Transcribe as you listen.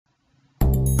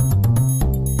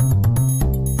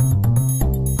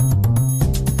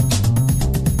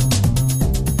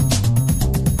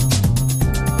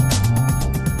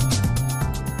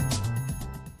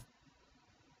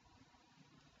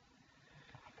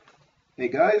Hey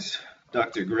guys,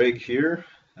 Dr. Greg here.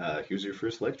 Here's your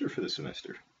first lecture for the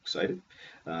semester. Excited?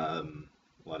 A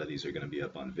lot of these are going to be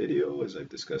up on video, as I've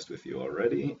discussed with you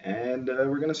already. And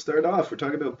we're going to start off. We're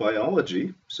talking about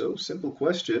biology. So, simple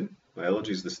question.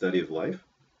 Biology is the study of life.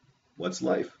 What's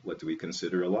life? What do we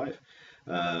consider alive?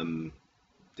 Um,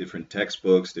 Different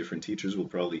textbooks, different teachers will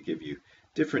probably give you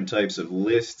different types of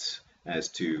lists as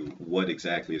to what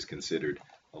exactly is considered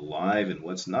alive and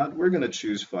what's not. We're going to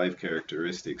choose 5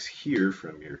 characteristics here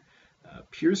from your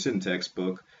Pearson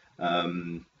textbook.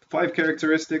 5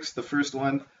 characteristics. The first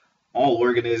one, all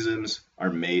organisms are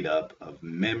made up of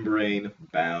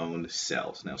membrane-bound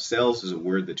cells. Now, cells is a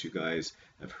word that you guys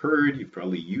have heard. You've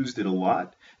probably used it a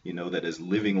lot. You know that as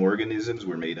living organisms,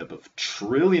 we're made up of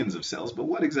trillions of cells. But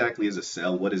what exactly is a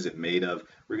cell? What is it made of?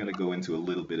 We're going to go into a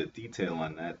little bit of detail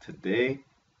on that today.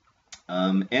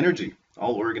 Energy.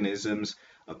 All organisms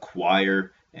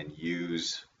acquire and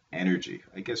use energy.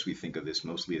 I guess we think of this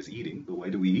mostly as eating, but why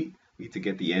do we eat? We eat to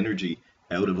get the energy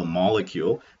out of a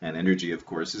molecule, and energy, of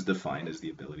course, is defined as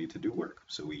the ability to do work.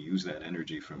 So we use that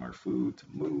energy from our food to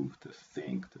move, to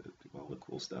think, to do all the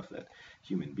cool stuff that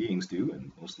human beings do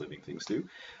and most living things do.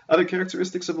 Other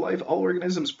characteristics of life, all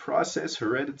organisms process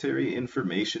hereditary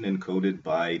information encoded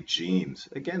by genes.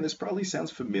 Again, this probably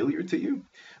sounds familiar to you.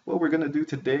 What we're going to do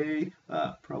today,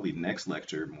 probably next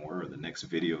lecture more, or the next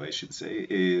video I should say,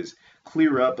 is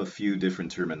clear up a few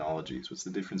different terminologies. What's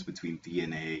the difference between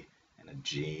DNA and a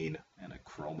gene and a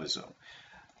chromosome?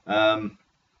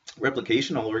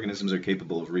 Replication, all organisms are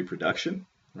capable of reproduction,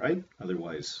 right?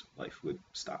 Otherwise, life would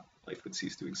stop. Life would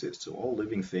cease to exist. So all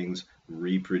living things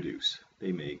reproduce.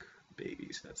 They make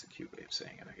babies. That's a cute way of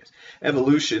saying it, I guess.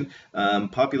 Evolution,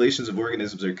 populations of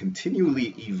organisms are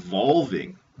continually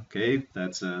evolving. Okay,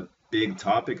 that's a big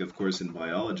topic, of course, in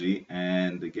biology.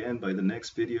 And again, by the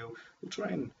next video, we'll try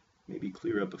and maybe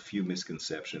clear up a few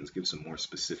misconceptions, give some more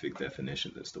specific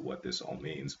definitions as to what this all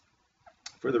means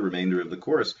for the remainder of the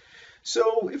course.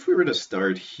 So if we were to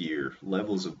start here,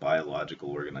 levels of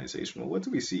biological organization, well, what do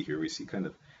we see here? We see kind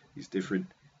of these different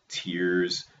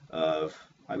tiers of,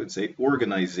 I would say,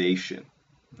 organization.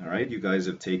 All right, you guys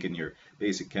have taken your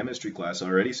basic chemistry class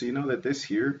already, so you know that this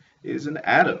here is an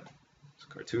atom. It's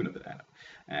a cartoon of an atom.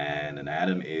 And an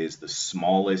atom is the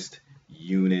smallest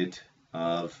unit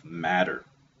of matter.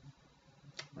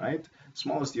 Right?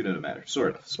 Smallest unit of matter,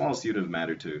 sort of. Smallest unit of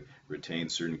matter to retain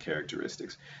certain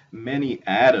characteristics. Many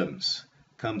atoms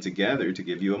come together to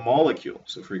give you a molecule.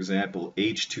 So for example,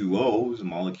 H2O is a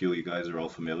molecule you guys are all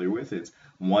familiar with. It's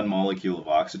one molecule of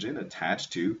oxygen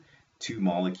attached to 2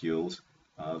 molecules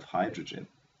of hydrogen.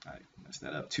 I messed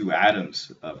that up. 2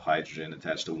 atoms of hydrogen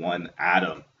attached to 1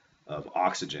 atom of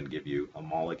oxygen give you a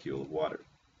molecule of water.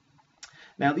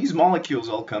 Now, these molecules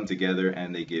all come together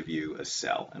and they give you a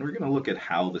cell. And we're going to look at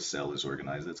how the cell is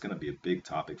organized. That's going to be a big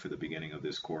topic for the beginning of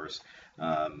this course.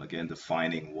 Again,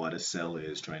 defining what a cell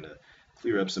is, trying to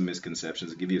clear up some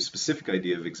misconceptions, give you a specific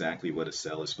idea of exactly what a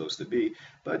cell is supposed to be.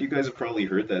 But you guys have probably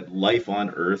heard that life on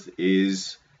Earth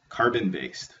is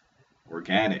carbon-based,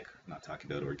 organic. I'm not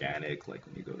talking about organic like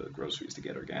when you go to the groceries to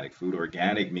get organic food.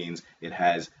 Organic means it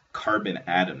has carbon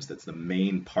atoms. That's the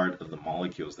main part of the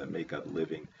molecules that make up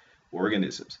living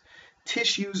organisms.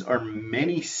 Tissues are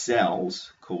many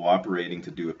cells cooperating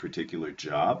to do a particular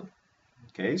job.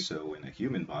 Okay, so in a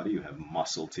human body, you have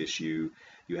muscle tissue,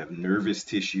 you have nervous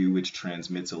tissue, which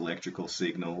transmits electrical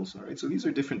signals. All right, so these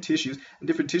are different tissues, and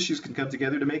different tissues can come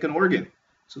together to make an organ.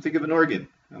 So think of an organ.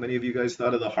 How many of you guys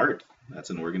thought of the heart? That's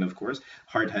an organ, of course.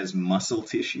 Heart has muscle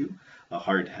tissue. A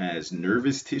heart has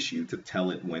nervous tissue to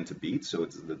tell it when to beat. So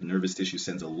the nervous tissue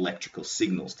sends electrical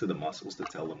signals to the muscles to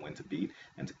tell them when to beat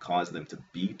and to cause them to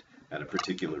beat at a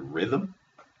particular rhythm.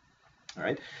 All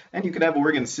right, and you can have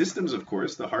organ systems, of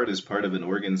course. The heart is part of an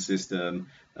organ system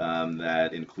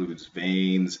that includes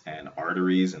veins and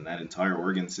arteries, and that entire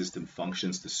organ system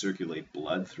functions to circulate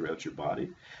blood throughout your body.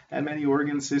 And many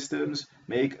organ systems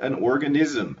make an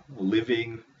organism, a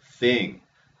living thing.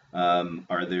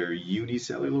 Are there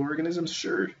unicellular organisms?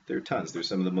 Sure, there are tons. They're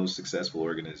some of the most successful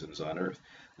organisms on Earth.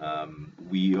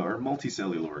 We are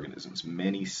multicellular organisms,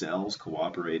 many cells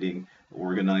cooperating,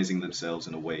 organizing themselves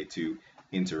in a way to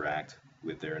interact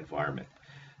with their environment.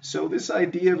 So this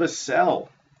idea of a cell,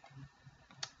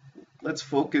 let's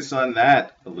focus on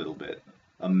that a little bit.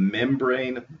 A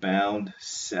membrane-bound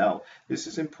cell. This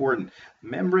is important.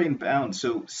 Membrane-bound.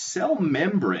 So cell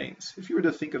membranes, if you were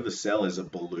to think of the cell as a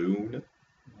balloon,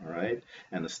 all right,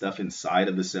 and the stuff inside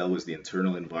of the cell was the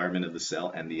internal environment of the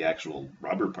cell, and the actual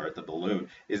rubber part, the balloon,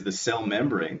 is the cell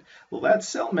membrane. Well, that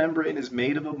cell membrane is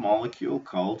made of a molecule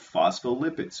called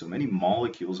phospholipid. So many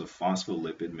molecules of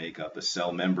phospholipid make up a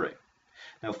cell membrane.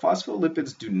 Now,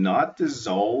 phospholipids do not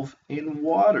dissolve in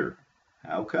water.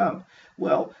 How come?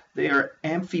 Well, they are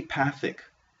amphipathic.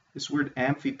 This word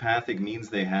amphipathic means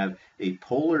they have a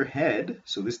polar head.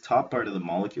 So this top part of the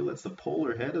molecule, that's the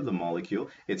polar head of the molecule.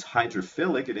 It's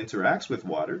hydrophilic, it interacts with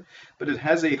water, but it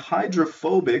has a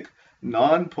hydrophobic,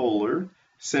 nonpolar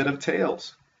set of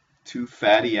tails, 2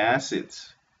 fatty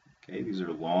acids. Okay, these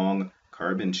are long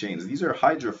carbon chains. These are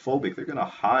hydrophobic. They're going to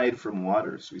hide from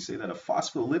water. So we say that a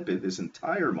phospholipid, this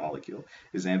entire molecule,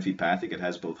 is amphipathic. It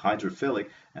has both hydrophilic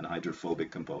and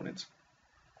hydrophobic components.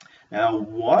 Now,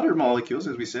 water molecules,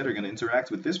 as we said, are going to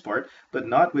interact with this part, but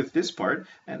not with this part,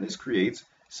 and this creates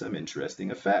some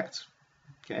interesting effects.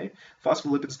 Okay,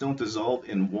 phospholipids don't dissolve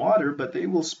in water, but they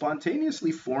will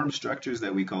spontaneously form structures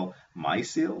that we call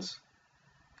micelles.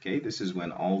 Okay, this is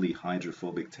when all the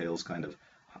hydrophobic tails kind of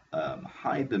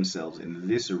hide themselves in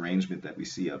this arrangement that we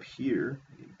see up here,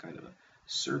 kind of a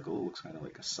circle, looks kind of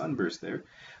like a sunburst there.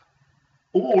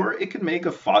 Or it can make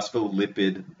a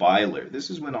phospholipid bilayer. This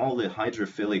is when all the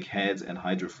hydrophilic heads and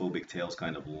hydrophobic tails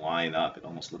kind of line up. It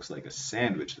almost looks like a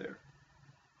sandwich there.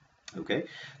 Okay,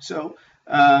 so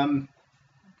the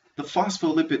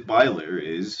phospholipid bilayer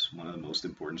is one of the most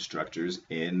important structures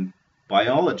in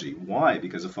biology. Why?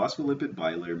 Because a phospholipid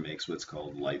bilayer makes what's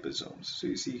called liposomes. So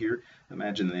you see here,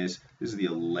 imagine this. This is the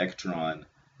electron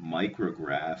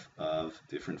micrograph of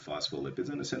different phospholipids.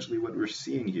 And essentially what we're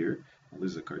seeing here, well,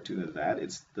 this is a cartoon of that.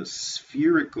 It's the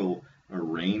spherical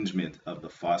arrangement of the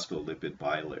phospholipid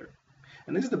bilayer.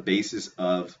 And this is the basis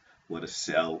of what a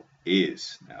cell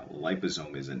is. Now, a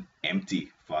liposome is an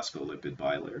empty phospholipid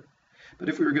bilayer. But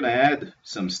if we were going to add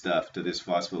some stuff to this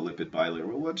phospholipid bilayer,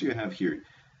 well, what do you have here?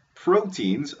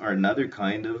 Proteins are another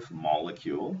kind of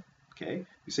molecule. Okay,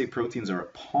 we say proteins are a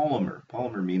polymer.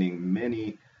 Polymer meaning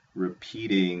many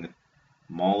repeating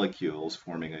molecules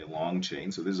forming a long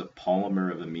chain. So this is a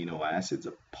polymer of amino acids.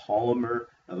 A polymer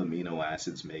of amino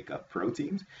acids make up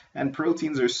proteins, and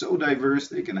proteins are so diverse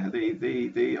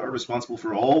they are responsible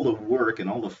for all the work and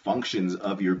all the functions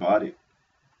of your body.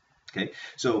 Okay,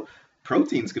 so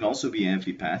proteins can also be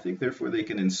amphipathic, therefore they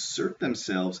can insert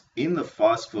themselves in the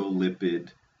phospholipid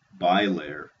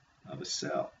bilayer of a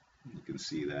cell. You can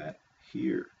see that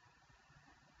here.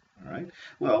 All right.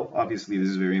 Well, obviously this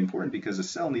is very important because a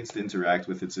cell needs to interact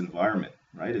with its environment,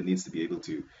 right? It needs to be able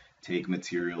to take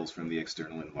materials from the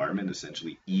external environment,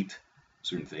 essentially eat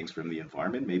certain things from the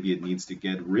environment. Maybe it needs to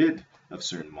get rid of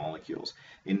certain molecules.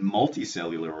 In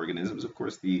multicellular organisms, of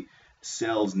course, the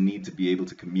cells need to be able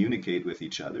to communicate with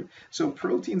each other. So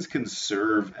proteins can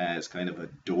serve as kind of a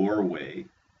doorway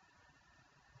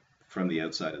from the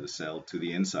outside of the cell to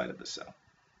the inside of the cell.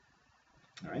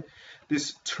 All right.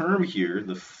 This term here,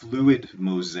 the fluid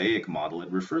mosaic model,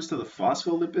 it refers to the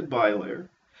phospholipid bilayer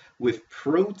with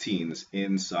proteins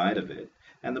inside of it.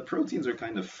 And the proteins are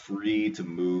kind of free to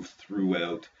move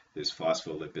throughout this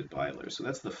phospholipid bilayer. So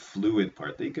that's the fluid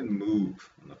part. They can move.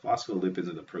 And the phospholipids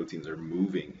and the proteins are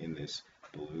moving in this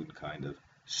balloon kind of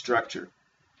structure.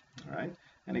 All right.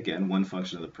 And again, one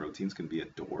function of the proteins can be a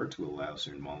door to allow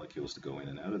certain molecules to go in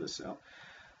and out of the cell.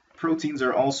 Proteins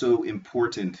are also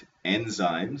important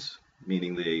enzymes,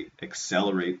 meaning they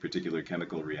accelerate particular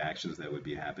chemical reactions that would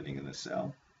be happening in the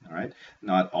cell. All right.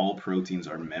 Not all proteins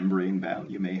are membrane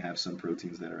bound. You may have some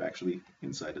proteins that are actually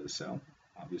inside of the cell,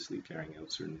 obviously carrying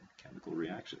out certain chemical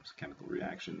reactions. Chemical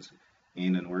reactions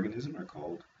in an organism are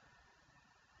called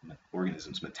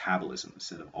organism's metabolism, the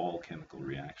set of all chemical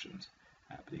reactions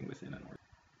happening within an organism.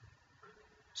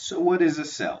 So what is a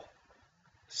cell?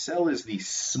 A cell is the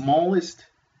smallest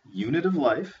unit of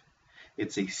life.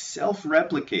 It's a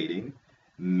self-replicating,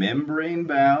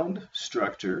 membrane-bound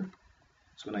structure.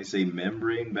 So when I say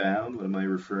membrane-bound, what am I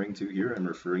referring to here? I'm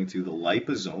referring to the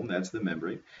liposome. That's the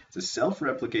membrane. It's a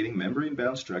self-replicating,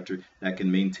 membrane-bound structure that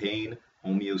can maintain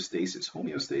homeostasis.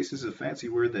 Homeostasis is a fancy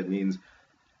word that means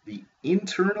the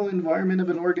internal environment of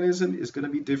an organism is going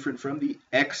to be different from the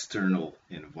external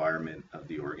environment of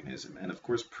the organism. And of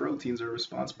course, proteins are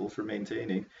responsible for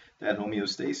maintaining that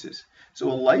homeostasis.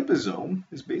 So a liposome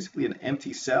is basically an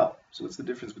empty cell. So what's the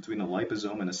difference between a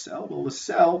liposome and a cell? Well, the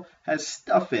cell has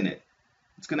stuff in it.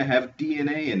 It's going to have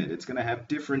DNA in it. It's going to have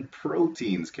different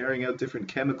proteins carrying out different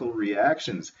chemical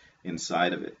reactions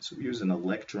inside of it. So here's an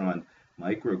electron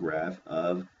micrograph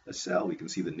of a cell. We can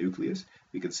see the nucleus.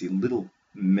 We can see little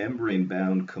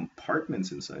membrane-bound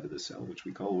compartments inside of the cell, which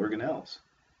we call organelles.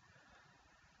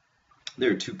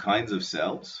 There are two kinds of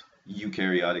cells,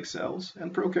 eukaryotic cells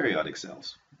and prokaryotic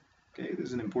cells. Okay,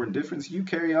 there's an important difference.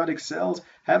 Eukaryotic cells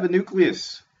have a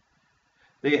nucleus.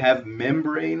 They have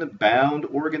membrane-bound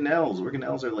organelles.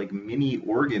 Organelles are like mini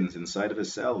organs inside of a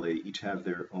cell. They each have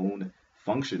their own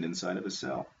function inside of a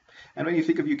cell. And when you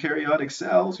think of eukaryotic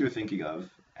cells, you're thinking of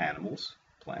animals,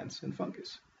 plants, and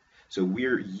fungus. So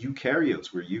we're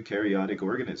eukaryotes, we're eukaryotic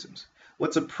organisms.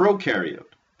 What's a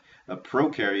prokaryote? A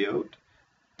prokaryote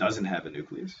doesn't have a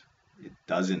nucleus. It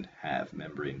doesn't have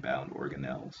membrane-bound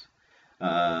organelles.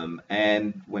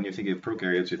 And when you're thinking of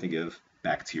prokaryotes, you're thinking of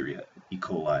bacteria, E.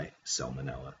 coli,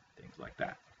 salmonella, things like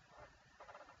that.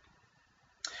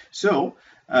 So,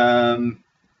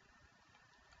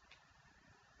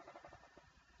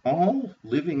 all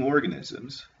living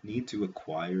organisms need to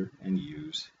acquire and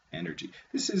use energy.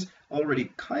 This has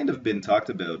already kind of been talked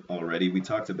about already. We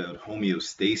talked about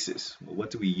homeostasis. Well,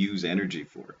 what do we use energy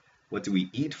for? What do we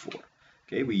eat for?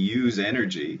 Okay, we use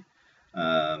energy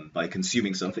by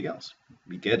consuming something else.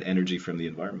 We get energy from the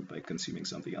environment by consuming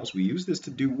something else. We use this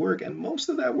to do work, and most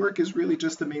of that work is really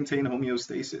just to maintain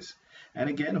homeostasis. And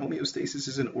again, homeostasis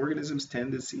is an organism's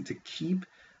tendency to keep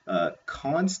a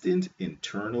constant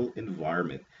internal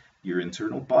environment. Your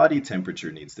internal body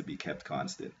temperature needs to be kept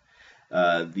constant.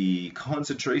 The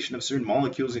concentration of certain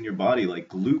molecules in your body, like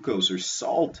glucose or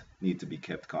salt, need to be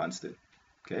kept constant.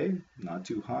 Okay, not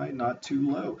too high, not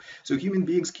too low. So human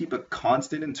beings keep a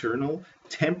constant internal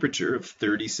temperature of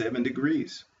 37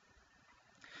 degrees.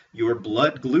 Your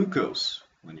blood glucose,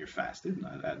 when you're fasted,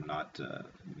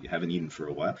 you haven't eaten for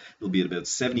a while, it'll be at about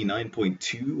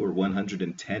 79.2 or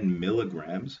 110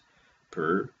 milligrams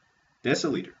per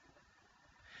deciliter.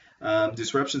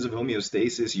 Disruptions of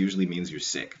homeostasis usually means you're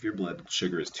sick. If your blood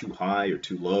sugar is too high or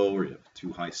too low, or you have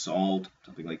too high salt,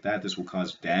 something like that, this will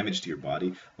cause damage to your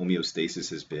body.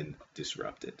 Homeostasis has been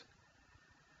disrupted.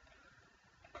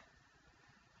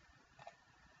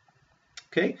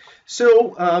 Okay,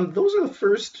 so those are the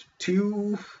first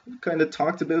two. We kind of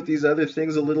talked about these other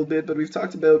things a little bit, but we've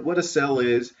talked about what a cell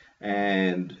is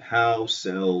and how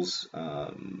cells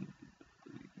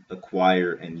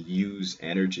acquire and use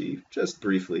energy, just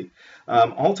briefly.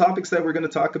 All topics that we're going to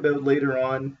talk about later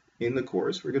on in the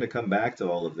course. We're going to come back to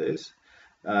all of this.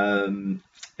 And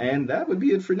that would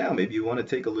be it for now. Maybe you want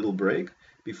to take a little break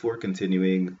before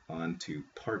continuing on to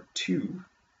part 2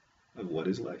 of What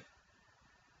is Life?